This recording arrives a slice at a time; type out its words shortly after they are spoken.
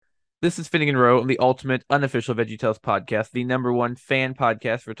This is Finnegan Rowe, the ultimate unofficial VeggieTales podcast, the number one fan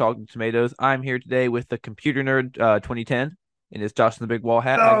podcast for Talking Tomatoes. I'm here today with the Computer Nerd 2010 in his Josh and the Big Wall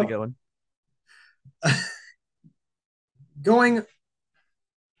hat. How's it So going? going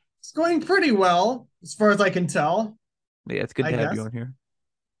it's going pretty well as far as I can tell, Yeah, it's good I to have you guess. on here.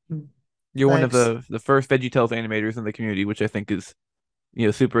 You're one of Thanks. the first VeggieTales animators in the community, which I think is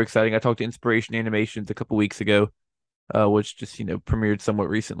super exciting. I talked to Inspiration Animations a couple weeks ago, which just premiered somewhat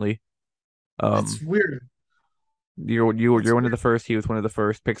recently. That's Um, weird. you're It's one of the weird. first. He was one of the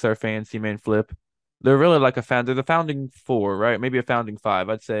first Pixar fans. C-Man Flip. They're really like they're the founding four, right? Maybe a founding five.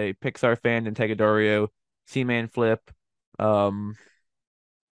 I'd say Pixar fan and Tegadorio, C-Man Flip, um,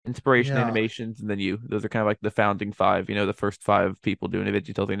 Inspiration Yeah. Animations, and then you. Those are kind of like the founding five, the first five people doing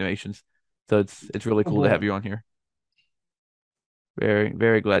VeggieTales animations. So it's really Oh cool to boy. have you on here. Very,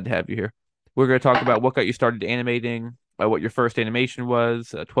 very glad to have you here. We're going to talk about what got you started animating, what your first animation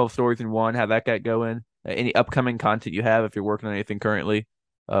was, 12 stories in one, how that got going, any upcoming content you have if you're working on anything currently,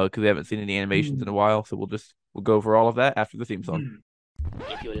 because we haven't seen any animations in a Hmm. while. So we'll go over all of that after the theme song. Hmm.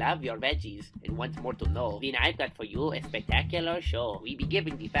 If you love your veggies and want more to know, then I've got for you a spectacular show. We be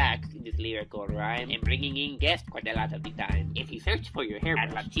giving the facts in this lyrical rhyme and bringing in guests quite a lot of the time. If you search for your hairbrush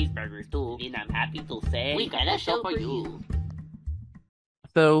and love cheeseburgers too, then I'm happy to say we got a show for you.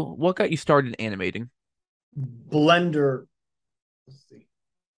 So, what got you started animating? Blender. Let's see.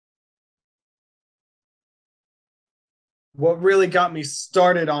 What really got me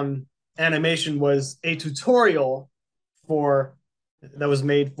started on animation was a tutorial for that was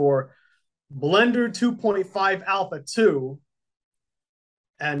made for Blender 2.5 Alpha 2.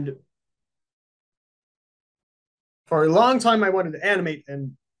 And for a long time I wanted to animate,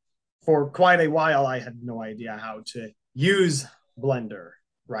 and for quite a while I had no idea how to use Blender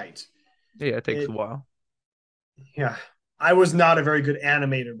right. Yeah, it takes a It while. Yeah, I was not a very good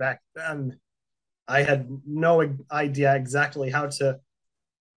animator back then. I had no idea exactly how to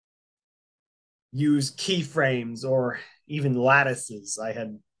use keyframes or even lattices. I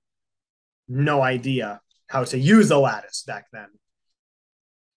had no idea how to use a lattice back then.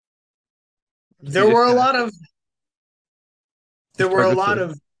 So you There just were a kind of lot of you there were a started lot to.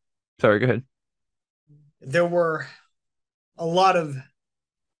 of Sorry, go ahead. there were a lot of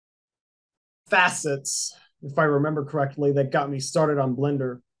facets, if I remember correctly, that got me started on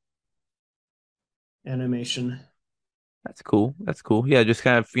Blender animation. That's cool. That's cool. Yeah, just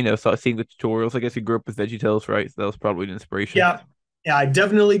kind of saw seeing the tutorials. I guess you grew up with VeggieTales, right? So that was probably an inspiration. Yeah, yeah, I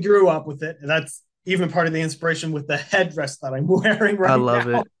definitely grew up with it. And that's even part of the inspiration with the headdress that I'm wearing I right love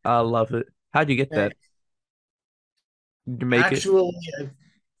now. it. I love it. How'd you get that? And Did you make it? actually,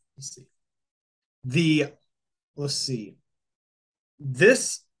 let's see. The let's see.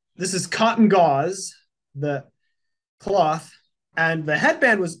 This is cotton gauze, the cloth, and the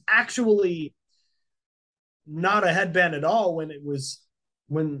headband was actually not a headband at all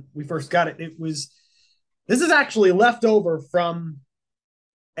when we first got it. This is actually left over from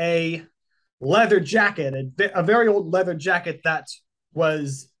a leather jacket, a very old leather jacket that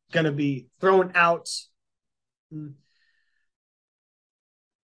was going to be thrown out.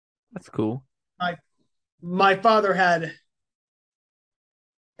 That's cool. My my father had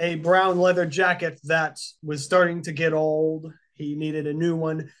a brown leather jacket that was starting to get old. He needed a new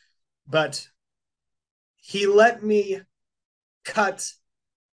one, but he let me cut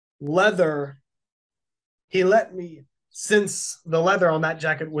leather. He let me, since the leather on that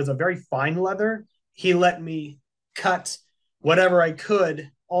jacket was a very fine leather, he let me cut whatever I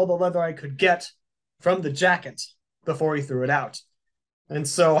could, all the leather I could get from the jacket before he threw it out. And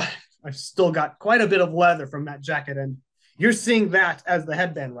so I've still got quite a bit of leather from that jacket. And you're seeing that as the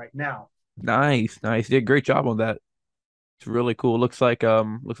headband right now. Nice, nice. You did a great job on that. It's really cool. Looks like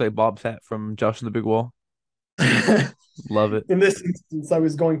Bob's hat from Josh and the Big Wall. Love it. In this instance, I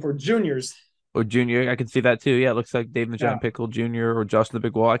was going for juniors. Or Junior, I can see that too. Yeah, it looks like Dave and the Yeah. Giant Pickle Junior or Josh and the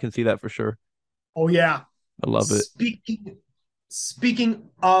Big Wall. I can see that for sure. Oh yeah. I love it. Speaking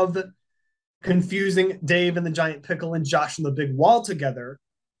of confusing Dave and the Giant Pickle and Josh and the Big Wall together,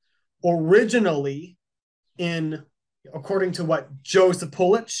 originally in according to what Joe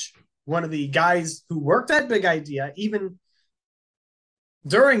Sapulich, one of the guys who worked at Big Idea, even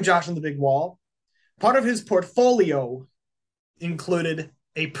during Josh and the Big Wall, part of his portfolio included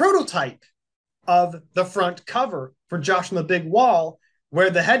a prototype of the front cover for Josh and the Big Wall, where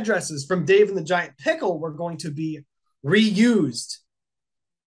the headdresses from Dave and the Giant Pickle were going to be reused.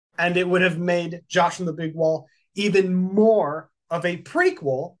 And it would have made Josh and the Big Wall even more of a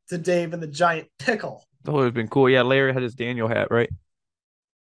prequel to Dave and the Giant Pickle. That would have been cool. Yeah, Larry had his Daniel hat, right?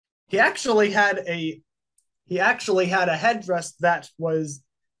 He actually had a he actually had a headdress that was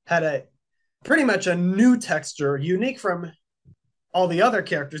had a pretty much a new texture, unique from all the other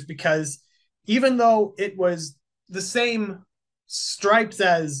characters, because even though it was the same stripes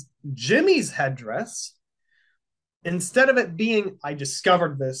as Jimmy's headdress, instead of it being, I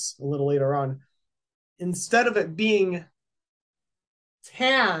discovered this a little later on, instead of it being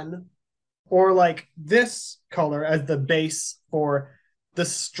tan or like this color as the base for the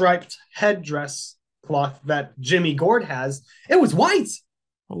striped headdress cloth that Jimmy Gord has, it was white.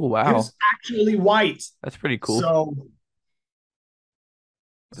 Oh It wow, was actually white. that's pretty cool. So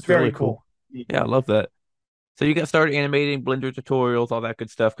it's That's really very cool. cool. Yeah, I love that. So you got started animating, Blender tutorials, all that good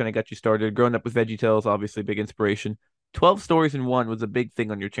stuff. Kind of got you started. Growing up with VeggieTales, obviously big inspiration. 12 stories in one was a big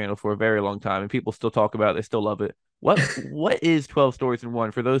thing on your channel for a very long time, and people still talk about it. They still love it. What is 12 stories in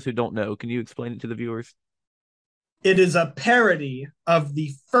one? For those who don't know, can you explain it to the viewers? It is a parody of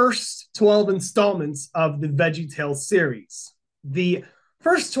the first 12 installments of the VeggieTales series. The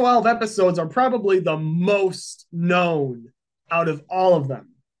first 12 episodes are probably the most known out of all of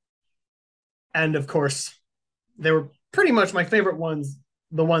them. And of course, they were pretty much my favorite ones,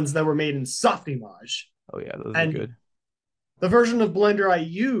 the ones that were made in Softimage. Oh yeah, those are And good. the version of Blender I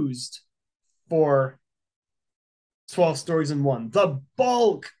used for 12 Stories in One, the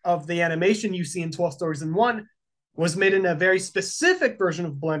bulk of the animation you see in 12 Stories in One was made in a very specific version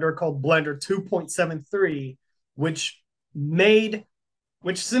of Blender called Blender 2.73, which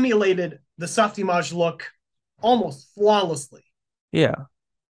simulated the Softimage look almost flawlessly. Yeah.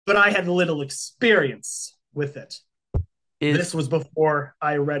 But I had little experience with it. Is This was before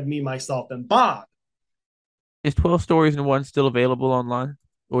I read Me, Myself, and Bob. is 12 stories in one still available online?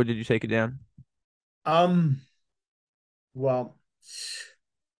 Or did you take it down? Um, well,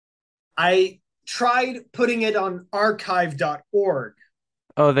 I tried putting it on archive.org.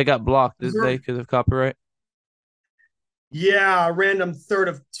 Oh, they got blocked, didn't they, There, because of copyright? yeah, a random third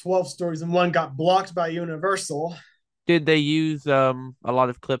of 12 Stories in One got blocked by Universal. Did they use a lot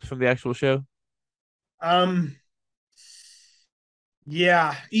of clips from the actual show? Um,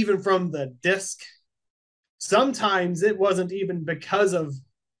 yeah, even from the disc. Sometimes it wasn't even because of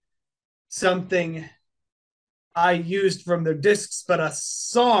something I used from their discs, but a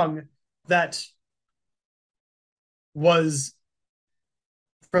song that was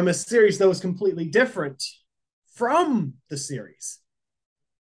from a series that was completely different from the series.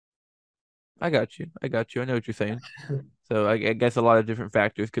 I got you. I got you. I know what you're saying. So I guess a lot of different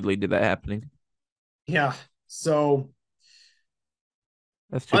factors could lead to that happening. Yeah. So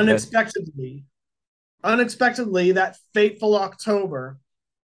That's too bad. unexpectedly, that fateful October,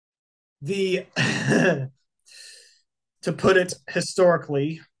 the to put it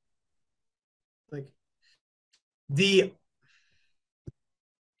historically, like the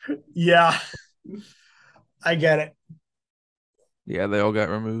yeah, I get it. Yeah, they all got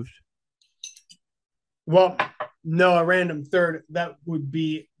removed. Well, no, a random third that would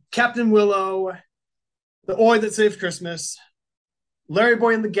be Captain Willow, the Oi that saved Christmas, Larry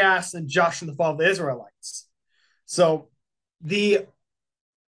Boy and the Gas, and Josh and the Fall of the Israelites. So the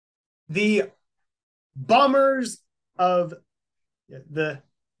the bombers of the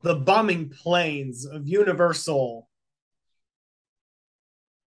the bombing planes of Universal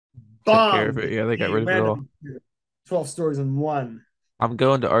Took care of bombed it. Yeah, they got a rid of it all. random 12 stories in one. I'm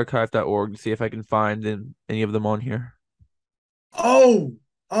going to archive.org to see if I can find any of them on here. Oh,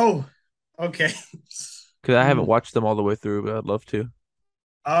 oh, okay. Because I haven't Mm. watched them all the way through, but I'd love to.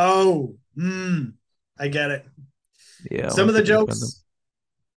 Oh, I get it. Yeah, I Some want to of see the if I can find them. jokes,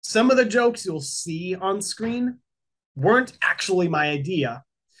 some of the jokes you'll see on screen weren't actually my idea.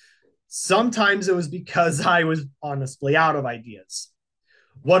 Sometimes it was because I was honestly out of ideas.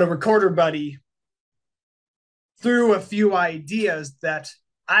 What a recorder buddy threw a few ideas that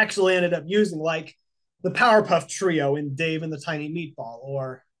I actually ended up using, like the Powerpuff Trio in Dave and the Tiny Meatball,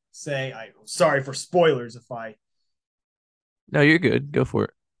 or say, I sorry for spoilers if I. No, you're good. Go for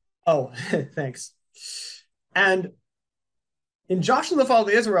it. Oh, thanks. And in Josh and the Fall of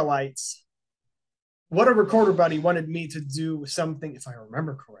the Israelites, what a recorder buddy wanted me to do something, if I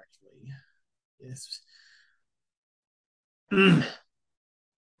remember correctly, is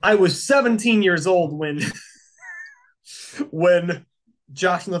I was 17 years old when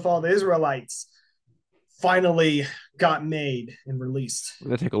Josh and the Fall of the Israelites finally got made and released.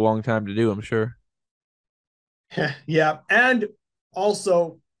 That'll take a long time to do, I'm sure. Yeah, and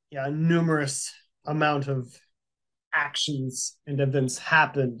also, yeah, numerous amount of actions and events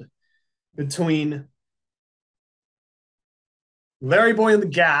happened between Larry Boy and the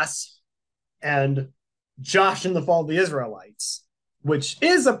Gas and Josh and the Fall of the Israelites, which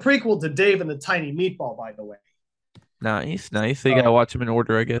is a prequel to Dave and the Tiny Meatball, by the way. Nice, nice. So you gotta So watch them in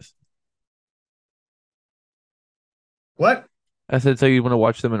order, I guess. what? I said so you want to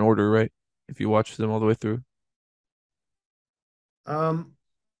watch them in order, right? If you watch them all the way through, Um,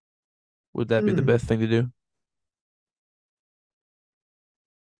 would that be the hmm. best thing to do?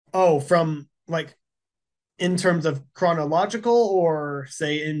 Oh, from like in terms of chronological or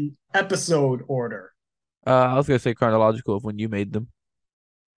say in episode order? I was gonna say chronological of when you made them.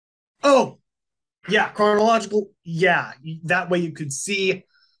 Oh, yeah, chronological. Yeah, that way you could see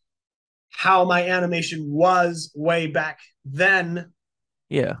how my animation was way back then.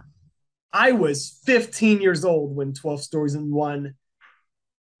 Yeah. I was 15 years old when 12 Stories in One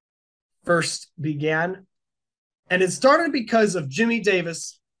first began. And it started because of Jimmy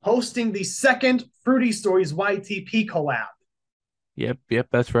Davis hosting the second Fruity Stories YTP collab, Yep, yep,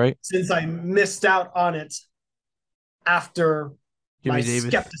 that's right. since I missed out on it after my Jimmy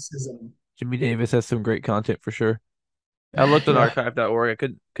Davis. skepticism. Jimmy Davis has some great content for sure. I looked on Yeah. archive.org. I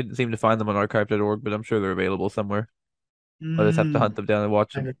couldn't seem to find them on archive.org, but I'm sure they're available somewhere. I'll just have to hunt Mm, them down and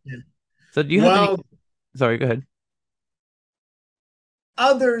watch I them. understand. So do you have any? Well, Sorry, go ahead.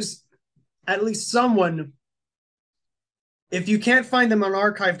 others, at least someone, if you can't find them on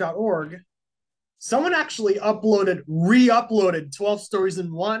archive.org, someone actually re-uploaded 12 Stories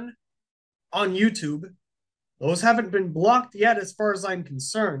in One on YouTube. Those haven't been blocked yet, as far as I'm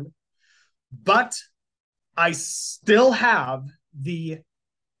concerned. But I still have the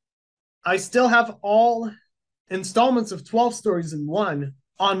I still have all installments of 12 Stories in One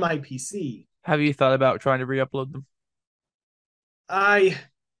on my PC. Have you thought about trying to re-upload them? I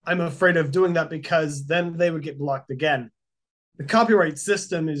I'm afraid of doing that because then they would get blocked again. The copyright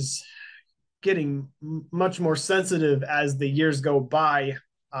system is getting much more sensitive as the years go by,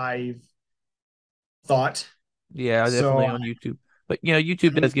 I've thought. Yeah, So definitely on YouTube. But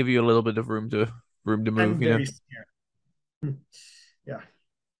YouTube does I'm give you a little bit of room to I'm move. very scared. Yeah.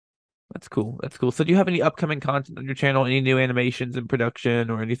 That's cool. That's cool. So do you have any upcoming content on your channel? Any new animations in production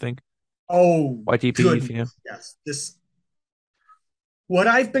or anything? Oh YTPs, goodness. you know? Yes. This what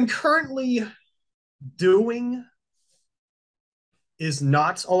I've been currently doing is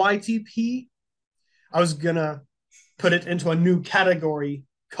not OITP. I was gonna put it into a new category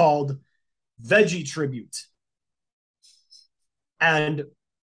called Veggie Tribute. And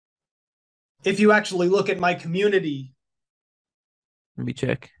if you actually look at my community, Let me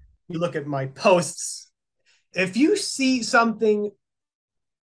check. you look at my posts, if you see something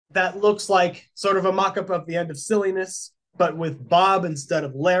that looks like sort of a mock-up of the end of silliness, but with Bob instead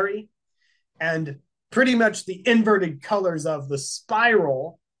of Larry, and pretty much the inverted colors of the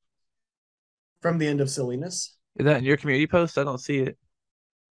spiral from the end of silliness. Is that in your community post? I don't see it.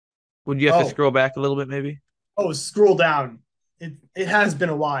 Would you have to Oh, scroll back a little bit, maybe? oh, scroll down. It has been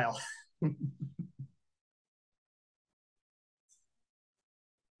a while.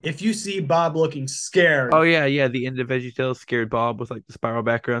 If you see Bob looking Oh scared, yeah, yeah. The end of VeggieTales scared Bob with like the spiral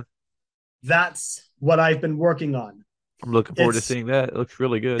background. that's what I've been working on. I'm looking forward to It's seeing that. It looks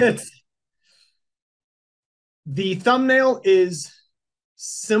really good. it's the thumbnail is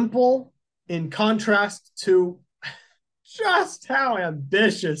simple in contrast to just how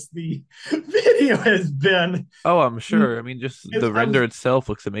ambitious the video has been. Oh, I'm sure. I mean, just the I render was itself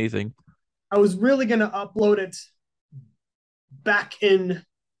looks amazing. I was really gonna upload it back in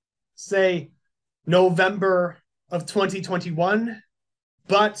say November of 2021,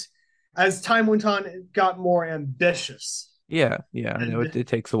 but as time went on, it got more ambitious. Yeah, yeah. I know And it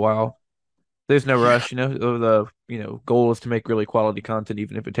takes a while. There's no yeah, rush, the goal is to make really quality content,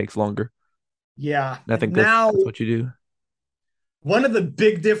 even if it takes longer. yeah. And I And think that's now that's what you do. one of the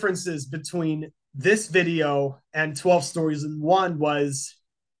big differences between this video and 12 Stories in One was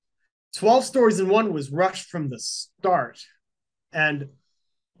 12 Stories in One was rushed from the start. And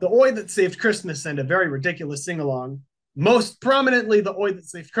The Oi That Saved Christmas and a very ridiculous sing along, most prominently The Oi That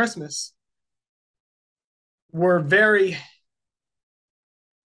Saved Christmas, were very,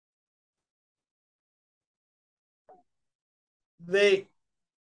 they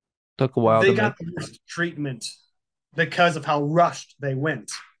Took a while to they make. got the worst treatment because of how rushed they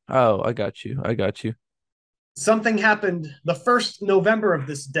went. Oh, I got you. I got you. Something happened the first November of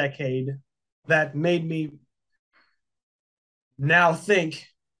this decade that made me now think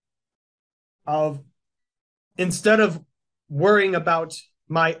of, instead of worrying about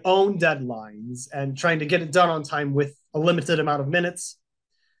my own deadlines and trying to get it done on time with a limited amount of minutes,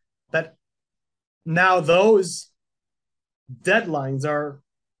 that now those deadlines are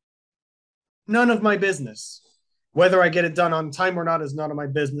none of my business. Whether I get it done on time or not is none of my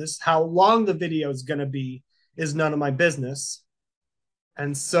business. How long the video is going to be is none of my business.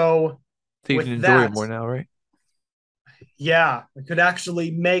 And so, So you can with enjoy it that, more now, right? Yeah, I could actually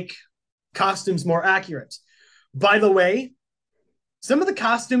make costumes more accurate. By the way, some of the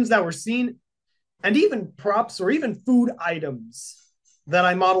costumes that were seen, and even props or even food items that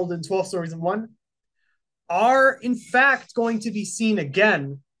I modeled in 12 Stories in One, are in fact going to be seen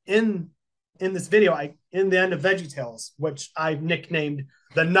again in this video, in the end of VeggieTales, which I've nicknamed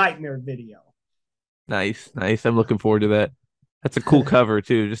the Nightmare video. Nice, nice. I'm looking forward to that. That's a cool cover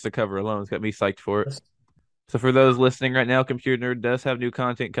too. Just the cover alone has got me psyched for it. So for those listening right now, Computer Nerd does have new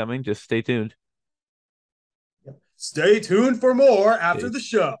content coming. Just stay tuned. Stay tuned for more after the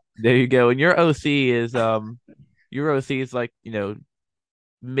show. There you go. And your OC is like,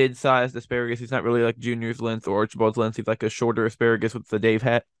 mid-sized asparagus. He's not really like Junior's length or Archibald's length. He's like a shorter asparagus with the Dave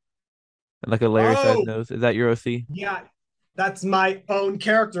hat and like a Larry sized Oh, nose. Is that your OC? yeah, that's my own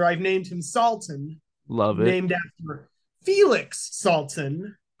character. I've named him Sultan, Love it. named after Felix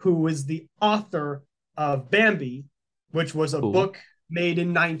Salten, who was the author of Bambi, which was a Cool. book made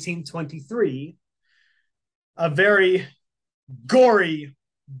in 1923. A very gory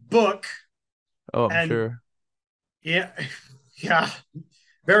book. Oh, I'm And sure. yeah, yeah,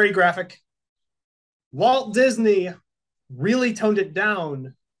 very graphic. Walt Disney really toned it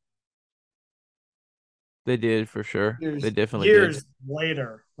down They did for sure. They years, definitely did. years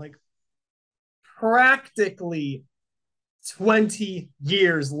later, like practically 20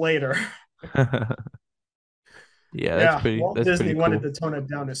 years later. Yeah, Yeah, Walt that's pretty Disney wanted cool. to tone it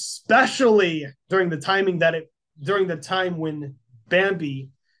down, especially during the time when Bambi,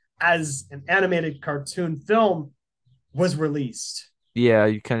 as an animated cartoon film, was released. Yeah,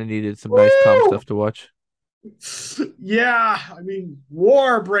 you kind of needed some nice calm Woo! stuff to watch. Yeah, I mean,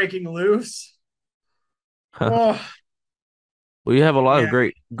 war breaking loose. Oh, Well, you have a lot of yeah.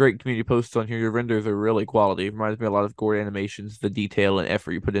 great community posts on here. Your renders are really quality. It reminds me a lot of Gore animations. The detail and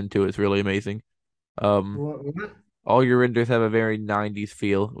effort you put into it is really amazing. Um, all your renders have a very 90s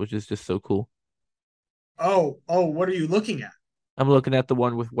feel, which is just so cool. Oh, what are you looking at? I'm looking at the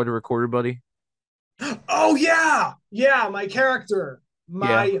one with What a Recorder Buddy. Oh yeah, yeah, my character,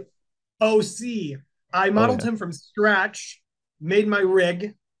 Yeah. my OC. I Oh modeled yeah. him from scratch, made my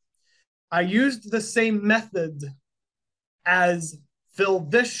rig. I used the same method as Phil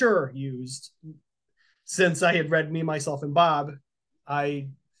Vischer used, since I had read Me, Myself, and Bob. I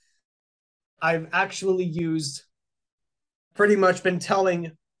I've actually used pretty much been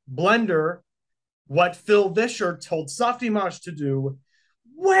telling Blender what Phil Vischer told Softimage to do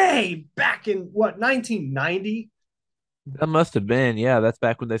way back in what 1990. That must have been. Yeah, that's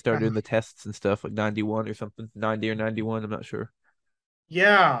back when they started doing the tests and stuff, like 91 or something. 90 or 91, I'm not sure.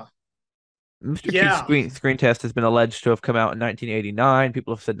 Yeah, Mr. Q's yeah. screen test has been alleged to have come out in 1989.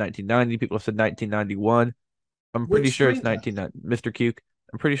 People have said 1990. People have said 1991. I'm pretty Which sure it's screen 19 test? Mr. Q.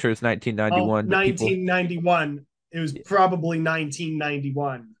 I'm pretty sure it's Oh, 1991, but people 1991. It was probably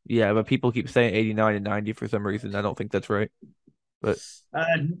 1991. yeah, but people keep saying 89 and 90 for some reason. I don't think that's right. But Uh,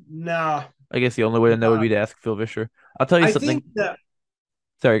 no. I guess the only way to know would Uh, be to ask Phil Vischer. I'll tell you I something. think that,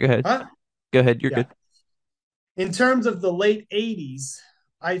 Sorry, go ahead. huh? Go ahead. You're Yeah. good. In terms of the late 80s,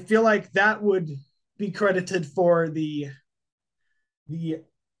 I feel like that would be credited for the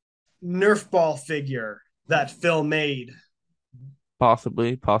Nerf ball figure that Phil made.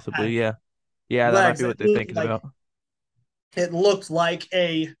 Possibly. Had Yeah. Yeah, that might legs. be what they're thinking about. It looked like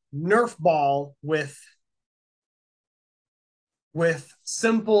a Nerf ball with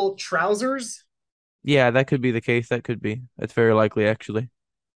simple trousers. Yeah, that could be the case. That could be. That's very likely, actually.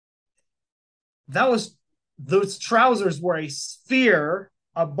 That was Those trousers were a sphere,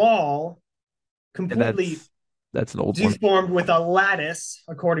 a ball, And completely that's an old one. deformed with a lattice,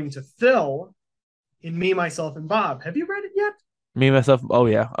 according to Phil in Me, Myself, and Bob. Have you read it yet? Me myself. Oh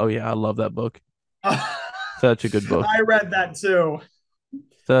yeah. I love that book. Such a good book. I read that too.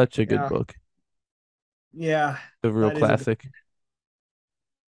 Such a good Yeah, book. yeah, A real that is a classic.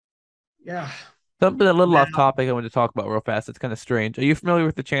 yeah. Something a little Now, off topic I wanted to talk about real fast. It's kind of strange. Are you familiar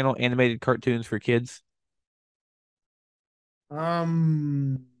with the channel Animated Cartoons for Kids?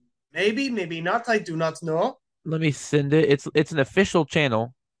 um, maybe not. I do not know. Let me send it. It's an official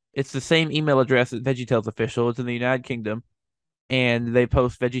channel. It's the same email address as VeggieTales official. It's in the United Kingdom, and they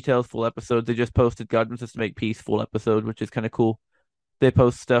post VeggieTales full episodes. They just posted God Wants Us to Make Peace full episode, which is kind of cool. They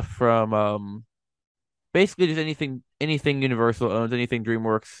post stuff from basically just anything Universal owns, anything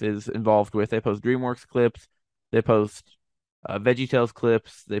DreamWorks is involved with. They post DreamWorks clips. They post VeggieTales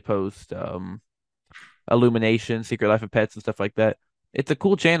clips. They post Illumination, Secret Life of Pets, and stuff like that. It's a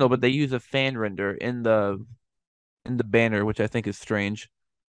cool channel, but they use a fan render in the banner, which I think is strange.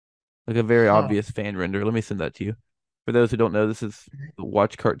 Like a very Huh. obvious fan render. Let me send that to you. For those who don't know, this is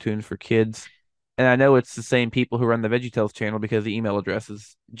Watch Cartoons for Kids. And I know it's the same people who run the VeggieTales channel because the email address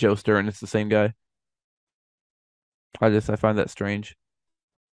is Joe Stern. It's the same guy. I find that strange.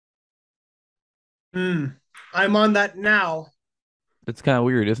 Hmm. I'm on that now. It's kind of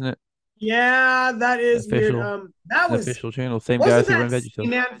weird, isn't it? Yeah, that is weird. Official. It's That an was official channel. Same guys wasn't who that run VeggieTales.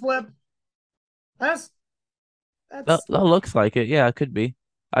 C-Man Flip? That's That, that's that looks like it. Yeah, it could be.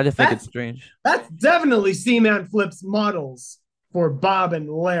 I just think it's that's strange. that's definitely C-Man Flip's models for Bob and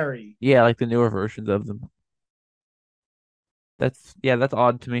Larry. Yeah, like the newer versions of them. That's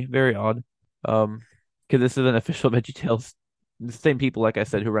odd to me. Very odd. Um, because this is an official VeggieTales. The same people, like I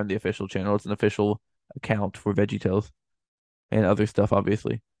said, who run the official channel. It's an official account for VeggieTales and other stuff,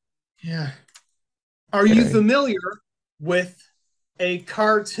 obviously. Yeah. Are you Very. familiar with a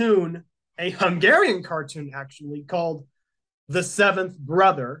cartoon, a Hungarian cartoon actually, called The Seventh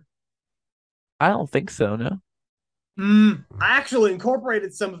Brother? I don't think so, no. I actually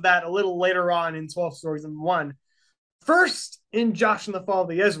incorporated some of that a little later on in 12 Stories in One. First, in Josh and the Fall of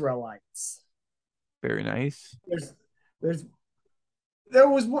the Israelites. Very nice. There's, there's, there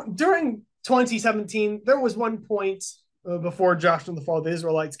was one during 2017. There was one point before Josh and the Fall of the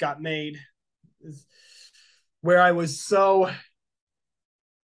Israelites got made, where I was so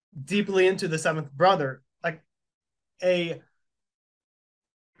deeply into the Seventh Brother, like a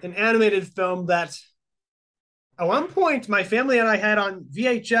an animated film that at one point my family and I had on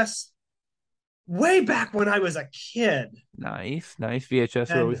VHS way back when I was a kid. Nice. Nice.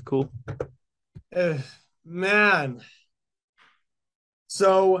 VHS are always And cool. uh, man,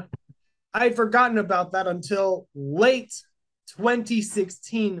 so I'd forgotten about that until late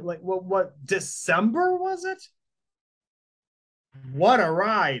 2016. Like what December was it? What a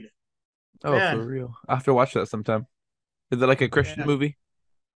ride, Oh, for man. real. I have to watch that sometime. Is it like a Christian Man. movie?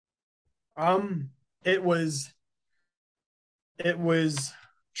 It was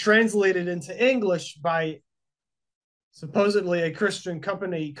translated into English by supposedly a Christian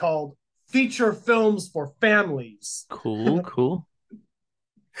company called Feature Films for Families. Cool, cool.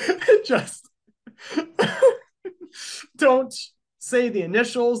 Just don't say the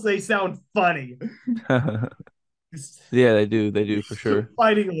initials, they sound funny. Yeah, they do. They do for sure.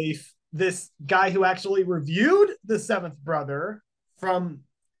 Fighting Leaf, this guy who actually reviewed The Seventh Brother from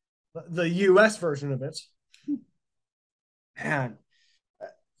the US version of it. Man,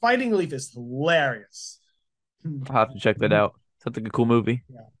 Fighting Leaf is hilarious. I'll have to check that out. Sounds like a cool movie.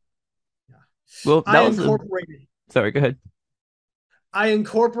 Yeah, yeah. Well, that I was a. incorporated Sorry, go ahead. I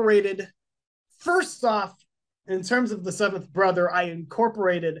incorporated first off, in terms of the Seventh Brother, I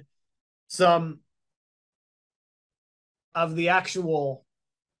incorporated some of the actual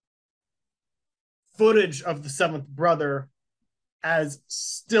footage of the Seventh Brother as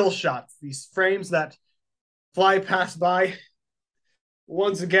still shots, these frames that fly past by.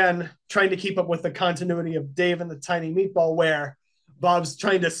 Once again, trying to keep up with the continuity of Dave and the Tiny Meatball, where Bob's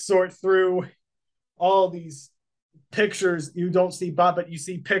trying to sort through all these pictures. You don't see Bob, but you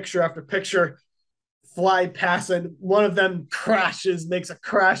see picture after picture fly past, and one of them crashes, makes a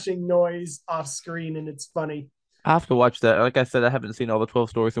crashing noise off screen, and it's funny. I have to watch that. Like I said, I haven't seen all the 12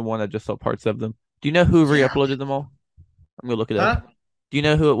 stories in one. I just saw parts of them. Do you know who Yeah. re-uploaded them all? I'm gonna look it up. Huh? Do you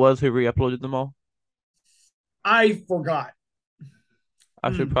know who it was who re-uploaded them all? I forgot.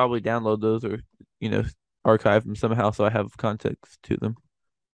 I should probably download those or, you know, archive them somehow so I have context to them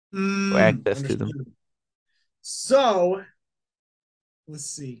or access to them. Understood. So, let's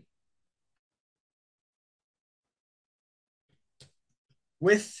see.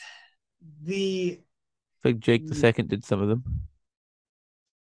 With the It's like Jake the Second did some of them.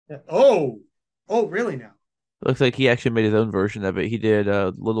 oh, oh, really now? It looks like he actually made his own version of it. He did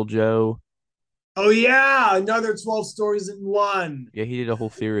Little Joe. Oh yeah, another 12 stories in one. Yeah, he did a whole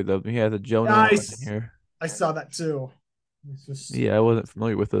series of them. He has a Jonah one in Nice. here. I saw that too. It's just, Yeah, I wasn't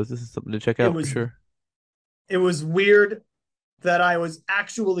familiar with those. This is something to check it out for was sure. it was weird that I was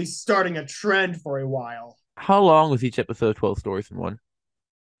actually starting a trend for a while. How long was each episode? 12 stories in one.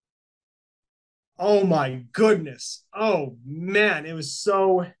 Oh my goodness. Oh man, it was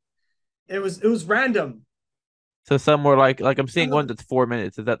random. So some were like I'm seeing Some of one that's 4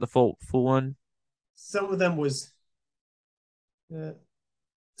 minutes. Is that the full one? some of them was uh,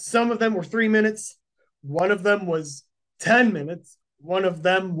 some of them were 3 minutes. One of them was 10 minutes. One of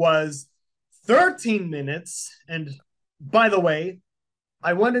them was 13 minutes. And by the way,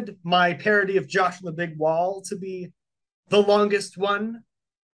 I wanted my parody of Josh and the Big Wall to be the longest one.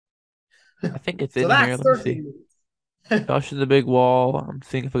 I think it's So in here. that's Let me see. 13 minutes. Josh in the Big Wall. I'm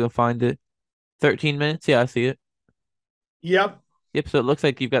seeing if I can find it. 13 minutes. Yeah, I see it. Yep. Yep. So it looks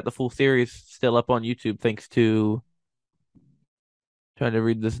like you've got the full series still up on YouTube thanks to trying to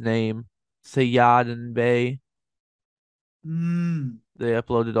read this name. Sayad and Bay. Mm. They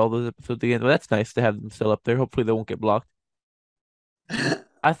uploaded all those episodes again. Well, that's nice to have them still up there. Hopefully they won't get blocked.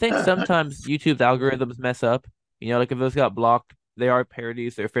 I think sometimes YouTube's algorithms mess up. Like if those got blocked, they are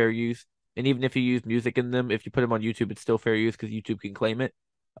parodies, they're fair use. And even if you use music in them, if you put them on YouTube, it's still fair use because YouTube can claim it.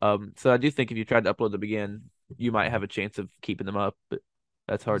 So I do think if you tried to upload them again, you might have a chance of keeping them up, but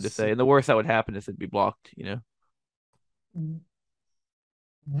that's hard to say. And the worst that would happen is it'd be blocked.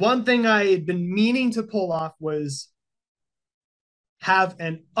 One thing I had been meaning to pull off was have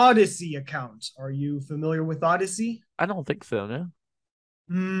an Odyssey account. Are you familiar with Odyssey? I don't think so, no.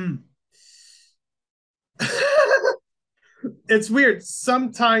 Hmm. It's weird.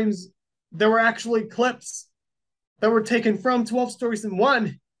 Sometimes there were actually clips that were taken from 12 Stories in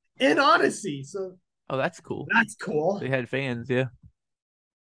One in Odyssey. So Oh, that's cool. that's cool. They had fans, yeah.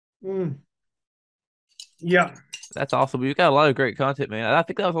 Mm. Yeah. That's awesome. We've got a lot of great content, man. I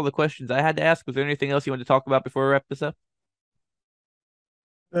think that was all the questions I had to ask. Was there anything else you wanted to talk about before we wrap this up?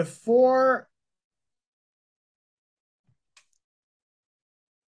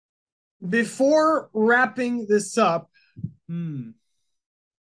 Before wrapping this up,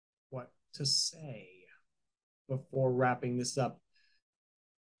 what to say before wrapping this up?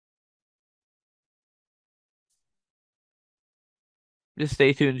 Just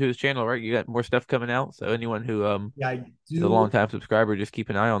stay tuned to his channel, right? You got more stuff coming out. So anyone who Yeah, I is a do. long time subscriber, just keep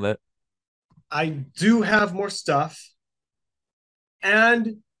an eye on that. I do have more stuff,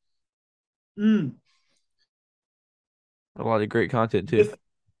 and mm, A lot of great content too. with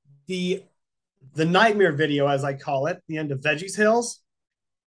the nightmare video, as I call it, the end of VeggieTales.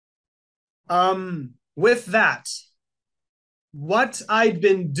 With that, what I'd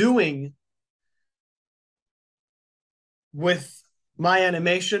been doing with my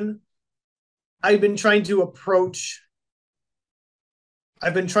animation, I've been trying to approach.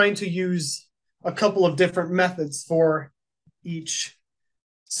 I've been trying to use a couple of different methods for each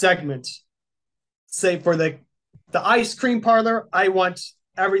segment. Say for the ice cream parlor, I want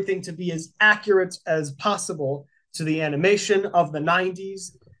everything to be as accurate as possible to the animation of the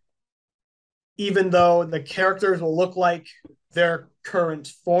 90s, even though the characters will look like their current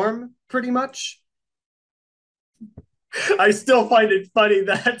form pretty much. I still find it funny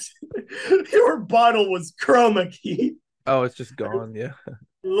that your bottle was chroma key. Oh, it's just gone. Yeah, It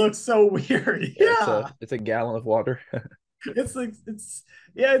looks so weird. yeah. Yeah. It's a gallon of water. It's like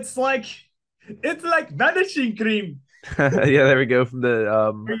it's like vanishing cream. Yeah, there we go from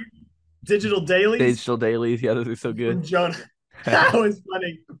the Digital dailies digital dailies. Yeah, those are so from good. Jonah. That was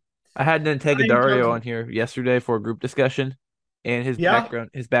funny. I had Nintendo I'm Dario on joking. here yesterday for a group discussion, and Yeah.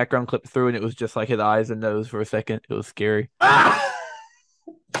 his background clipped through, and it was just like his eyes and nose for a second. It was scary. Ah!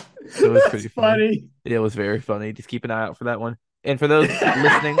 It was That's pretty funny. funny. It was very funny. Just keep an eye out for that one. And for those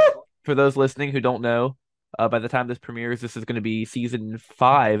listening who don't know, by the time this premieres, this is going to be season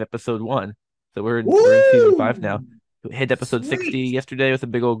 5, episode 1. So we're in season 5 now. Woo! We hit episode 60 Sweet. yesterday with a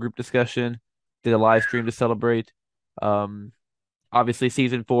big old group discussion. Did a live stream to celebrate. Um, Obviously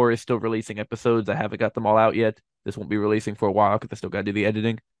season 4 is still releasing episodes. I haven't got them all out yet. This won't be releasing for a while because I still got to do the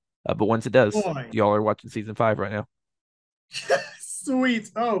editing. But once it does, Boy. y'all are watching season 5 right now. Sweet.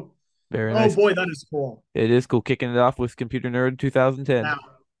 Oh, Very oh nice. boy, that is cool. It is cool kicking it off with Computer Nerd 2010. Now, It's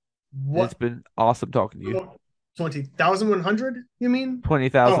what been awesome talking to you. 20,100, you mean? Oh,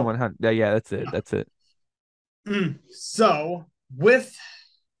 20,100. Yeah, that's it. yeah. That's it. So with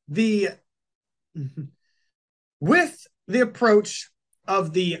the approach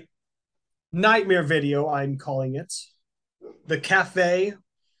of the nightmare video, I'm calling it the cafe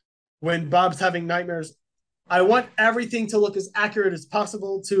when Bob's having nightmares. I want everything to look as accurate as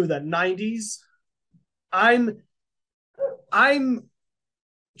possible to the 90s. I'm I'm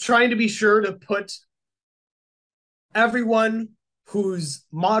trying to be sure to put everyone whose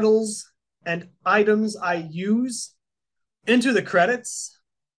models and items I use into the credits.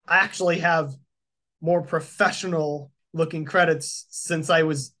 I actually have more professional looking credits since I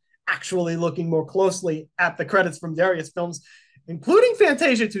was actually looking more closely at the credits from various films, including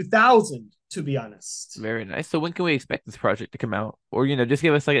Fantasia 2000, to be honest. Very nice. So when can we expect this project to come out? Or, just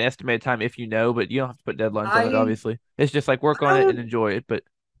give us like an estimated time if you know, but you don't have to put deadlines on it, I, obviously. It's just like work on it I and enjoy it. But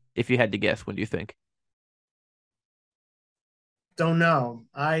if you had to guess, when do you think? don't know.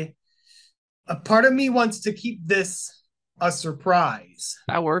 A part of me wants to keep this a surprise.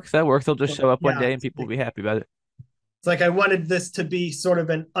 That works. That works. They'll just show up one Yeah, day and people will be happy about it. it's like I wanted this to be sort of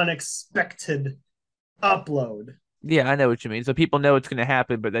an unexpected upload. Yeah, I know what you mean. So people know it's going to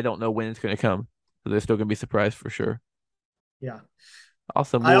happen, but they don't know when it's going to come. So they're still going to be surprised for sure. Yeah.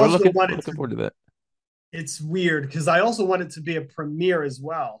 Awesome. I Well, also we're wanted looking to, forward to that. it's weird because I also wanted to be a premiere as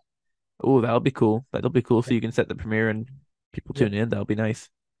well. Oh, that'll be cool. That'll be cool. So you can set the premiere and people Yep. tune in. That'll be nice.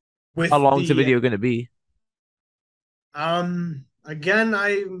 How With long is the the video going to be? again,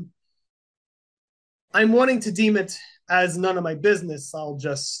 I'm wanting to deem it as none of my business. I'll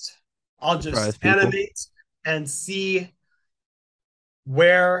just Surprise people. animate and see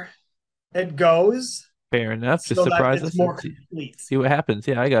where it goes Fair enough. Just so that surprise it's us and more see complete. see what happens.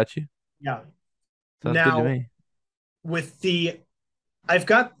 Yeah, I got you. Yeah. Sounds good to Now, me. with the I've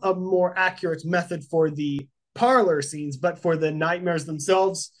got a more accurate method for the parlor scenes, but for the nightmares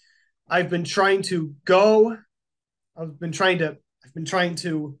themselves, I've been trying to go. I've been trying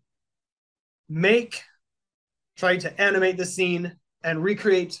to make, trying to animate the scene and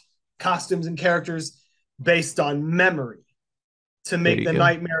recreate costumes and characters based on memory to There make you the go.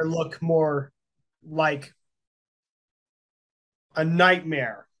 nightmare look more like a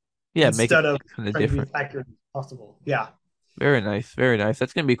nightmare Yeah, make it instead of kind of trying to be as different. accurate as possible. Yeah. Very nice. Very nice.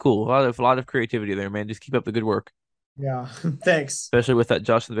 That's gonna be cool. A lot of creativity there, man. Just keep up the good work. Yeah. Thanks. Especially with that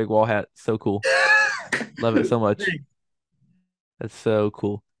Josh the Big Wall hat. So cool. Love it so much. That's so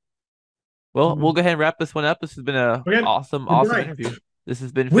cool. Well, we'll go ahead and wrap this one up. This has been a Okay. awesome, awesome Goodbye. interview. This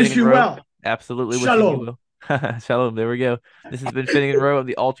has been Fitting Wish in you Row. well. Absolutely wishing you Shalom. well. Shalom. There we go. This has been Fitting in Row of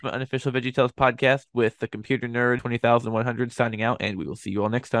the Ultimate Unofficial VeggieTales podcast with the Computer Nerd 20100 signing out, and we will see you all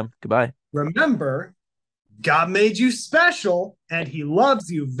next time. Goodbye. Remember, God made you special and he loves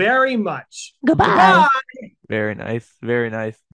you very much. Goodbye. Goodbye. Very nice. Very nice.